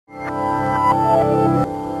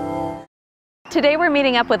Today we're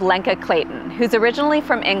meeting up with Lenka Clayton, who's originally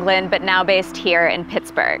from England but now based here in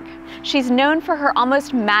Pittsburgh. She's known for her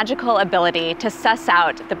almost magical ability to suss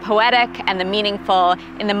out the poetic and the meaningful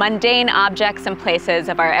in the mundane objects and places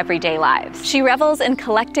of our everyday lives. She revels in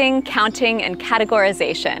collecting, counting, and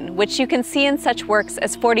categorization, which you can see in such works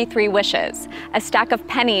as 43 Wishes, a stack of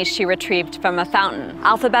pennies she retrieved from a fountain,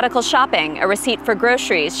 alphabetical shopping, a receipt for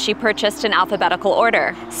groceries she purchased in alphabetical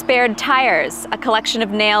order, spared tires, a collection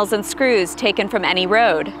of nails and screws taken from any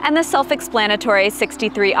road, and the self-explanatory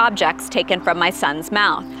 63 objects taken from my son's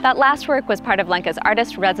mouth. That last work was part of Lenka's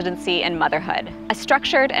artist residency in motherhood, a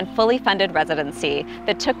structured and fully funded residency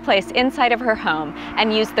that took place inside of her home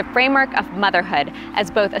and used the framework of motherhood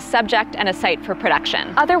as both a subject and a site for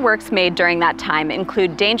production. Other works made during that time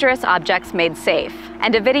include Dangerous Objects Made Safe,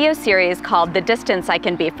 and a video series called The Distance I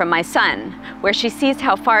Can Be From My Son, where she sees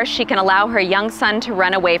how far she can allow her young son to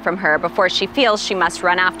run away from her before she feels she must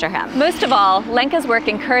run after him. Most of all, Lenka's work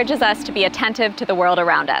encourages us to be attentive to the world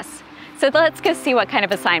around us. So let's go see what kind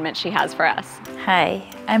of assignment she has for us. Hi,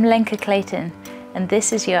 I'm Lenka Clayton, and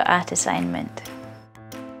this is your art assignment.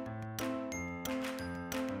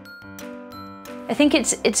 I think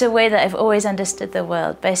it's a way that I've always understood the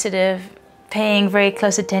world, by sort of paying very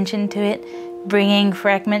close attention to it, bringing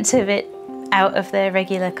fragments of it out of their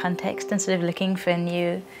regular context and sort of looking for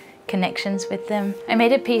new connections with them. I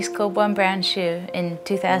made a piece called One Brown Shoe in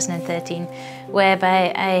 2013,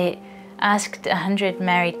 whereby I asked 100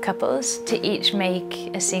 married couples to each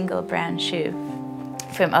make a single brown shoe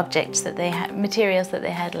from objects that they had, materials that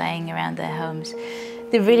they had lying around their homes.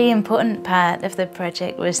 The really important part of the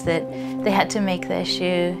project was that they had to make their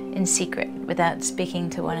shoe in secret without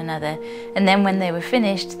speaking to one another. And then when they were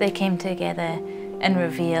finished, they came together and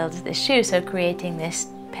revealed the shoe, so creating this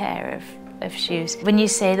pair of shoes. When you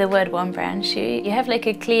say the word one brown shoe, you have like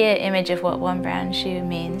a clear image of what one brown shoe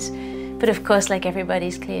means. But of course, like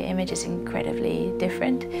everybody's clear image is incredibly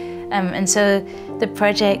different. And so the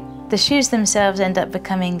project, the shoes themselves end up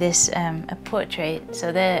becoming this, a portrait.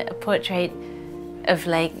 So they're a portrait of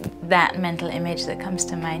like that mental image that comes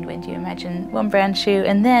to mind when you imagine one brown shoe.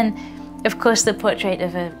 And then, of course, the portrait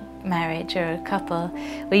of a marriage or a couple,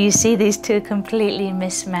 where you see these two completely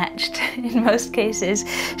mismatched, in most cases,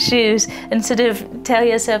 shoes, and sort of tell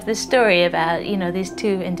yourself the story about, you know, these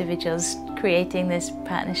two individuals creating this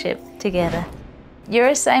partnership together. Your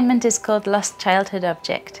assignment is called Lost Childhood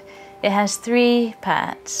Object. It has 3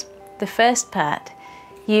 parts. The first part,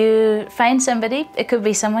 you find somebody, it could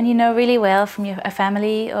be someone you know really well from a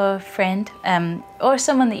family or friend, or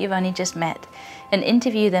someone that you've only just met, and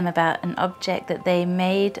interview them about an object that they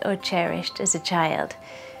made or cherished as a child.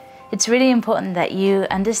 It's really important that you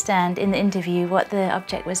understand in the interview what the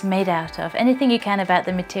object was made out of, anything you can about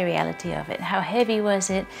the materiality of it. How heavy was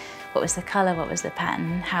it? What was the color? What was the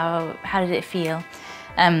pattern? How did it feel?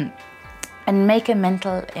 And make a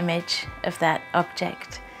mental image of that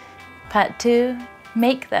object. Part 2,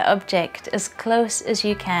 make the object as close as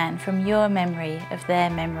you can from your memory of their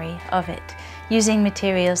memory of it, using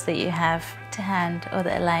materials that you have to hand or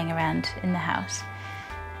that are lying around in the house.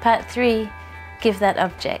 Part 3, give that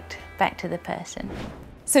object back to the person.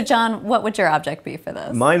 So John, what would your object be for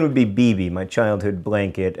this? Mine would be BB, my childhood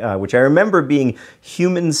blanket, which I remember being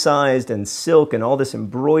human-sized and silk and all this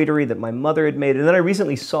embroidery that my mother had made. And then I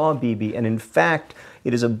recently saw BB, and in fact,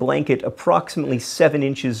 it is a blanket approximately 7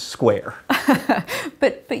 inches square.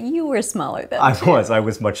 But you were smaller than I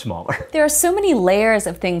was much smaller. There are so many layers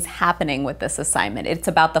of things happening with this assignment. It's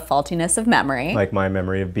about the faultiness of memory. Like my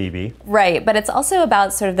memory of BB. Right, but it's also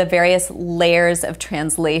about sort of the various layers of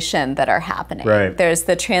translation that are happening. Right. There's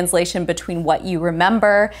the translation between what you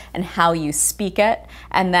remember and how you speak it,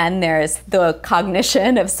 and then there's the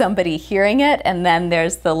cognition of somebody hearing it, and then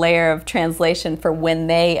there's the layer of translation for when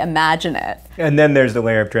they imagine it. And then there's the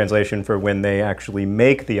layer of translation for when they actually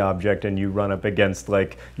make the object and you run up against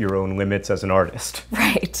like your own limits as an artist.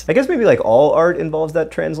 Right. I guess maybe like all art involves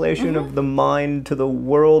that translation of the mind to the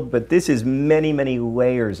world, but this is many, many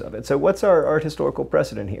layers of it. So what's our art historical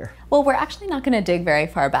precedent here? Well, we're actually not going to dig very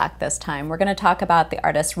far back this time. We're going to talk about the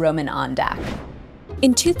artist Roman Ondak.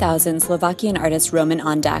 In 2000, Slovakian artist Roman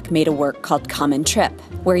Ondak made a work called Common Trip,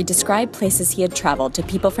 where he described places he had traveled to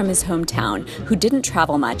people from his hometown who didn't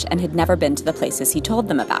travel much and had never been to the places he told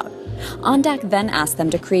them about. Ondak then asked them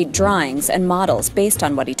to create drawings and models based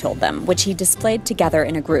on what he told them, which he displayed together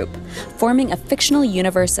in a group, forming a fictional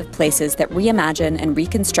universe of places that reimagine and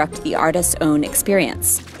reconstruct the artist's own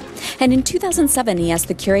experience. And in 2007, he asked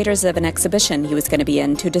the curators of an exhibition he was going to be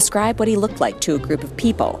in to describe what he looked like to a group of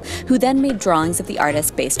people, who then made drawings of the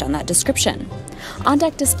artist based on that description.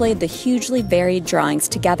 Ondak displayed the hugely varied drawings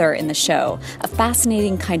together in the show, a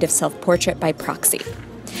fascinating kind of self-portrait by proxy.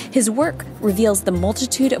 His work reveals the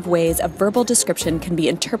multitude of ways a verbal description can be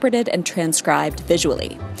interpreted and transcribed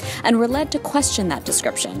visually. And we're led to question that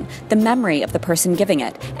description, the memory of the person giving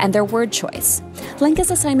it, and their word choice.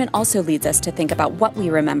 Lenka's assignment also leads us to think about what we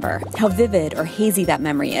remember, how vivid or hazy that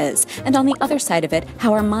memory is, and on the other side of it,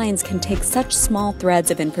 how our minds can take such small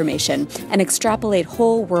threads of information and extrapolate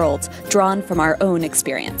whole worlds drawn from our own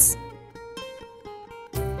experience.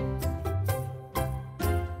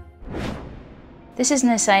 This is an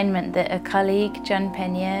assignment that a colleague, John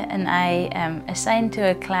Pena, and I assigned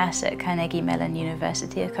to a class at Carnegie Mellon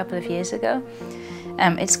University a couple of years ago.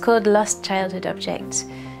 It's called Lost Childhood Objects,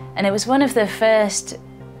 and it was one of the first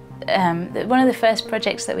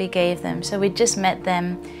projects that we gave them. So we'd just met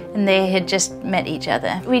them, and they had just met each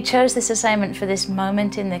other. We chose this assignment for this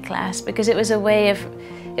moment in the class because it was a way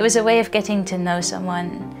of getting to know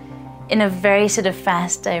someone in a very sort of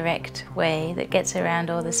fast, direct way that gets around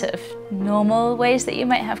all the sort of normal ways that you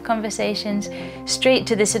might have conversations, straight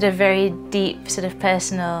to this sort of very deep, sort of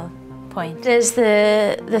personal point. There's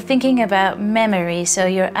the thinking about memory, so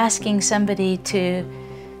you're asking somebody to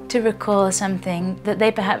recall something that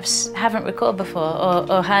they perhaps haven't recalled before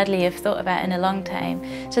or hardly have thought about in a long time.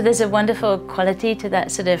 So there's a wonderful quality to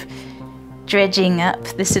that sort of dredging up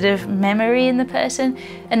this sort of memory in the person,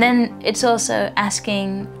 and then it's also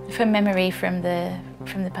asking for memory from the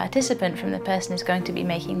participant, from the person who's going to be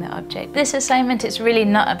making the object. This assignment is really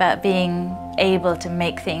not about being able to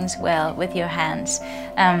make things well with your hands.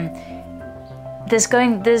 There's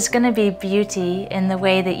going to be beauty in the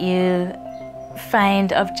way that you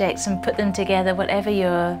find objects and put them together, whatever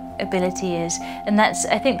your ability is. And I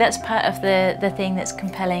think that's part of the thing that's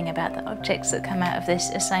compelling about the objects that come out of this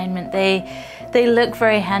assignment. They look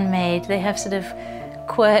very handmade. They have sort of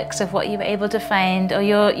quirks of what you were able to find, or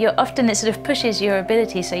you're often, it sort of pushes your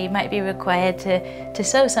ability, so you might be required to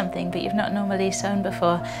sew something but you've not normally sewn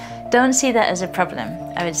before. Don't see that as a problem,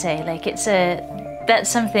 I would say. Like that's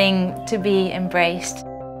something to be embraced.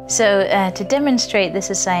 So to demonstrate this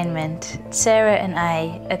assignment, Sarah and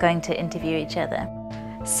I are going to interview each other.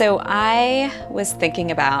 So I was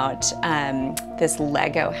thinking about this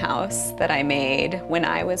Lego house that I made when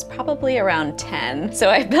I was probably around 10. So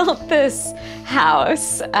I built this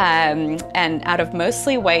house and out of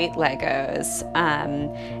mostly white Legos,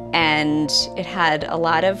 and it had a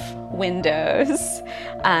lot of windows,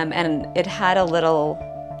 and it had a little,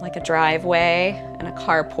 like a driveway and a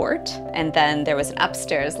carport, and then there was an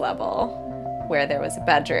upstairs level where there was a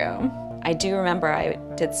bedroom. I do remember I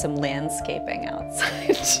did some landscaping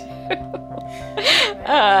outside too.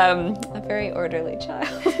 A very orderly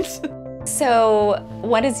child. So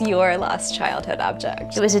what is your lost childhood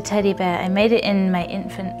object? It was a teddy bear. I made it in my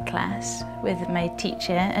infant class with my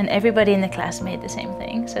teacher, and everybody in the class made the same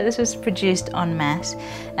thing. So this was produced en masse.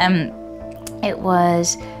 It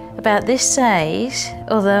was about this size,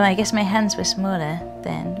 although I guess my hands were smaller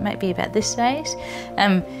then. It might be about this size.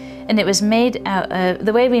 And it was made out of,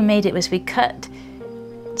 the way we made it was we cut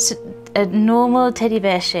a normal teddy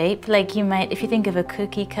bear shape, like you might, if you think of a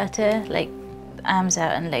cookie cutter, like arms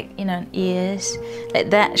out and like, you know, ears, like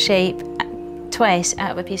that shape twice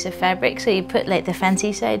out of a piece of fabric. So you put like the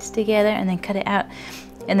fancy sides together and then cut it out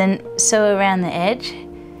and then sew around the edge,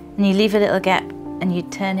 and you leave a little gap and you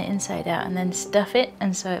turn it inside out and then stuff it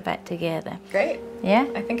and sew it back together. Great. Yeah?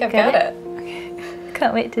 I think I've got it.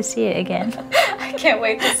 Can't wait to see it again. I can't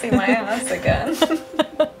wait to see my house again.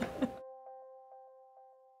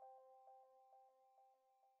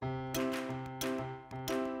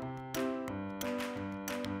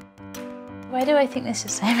 Why do I think this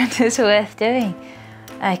assignment is worth doing?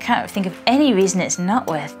 I can't think of any reason it's not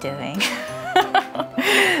worth doing.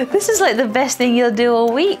 This is like the best thing you'll do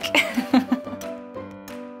all week.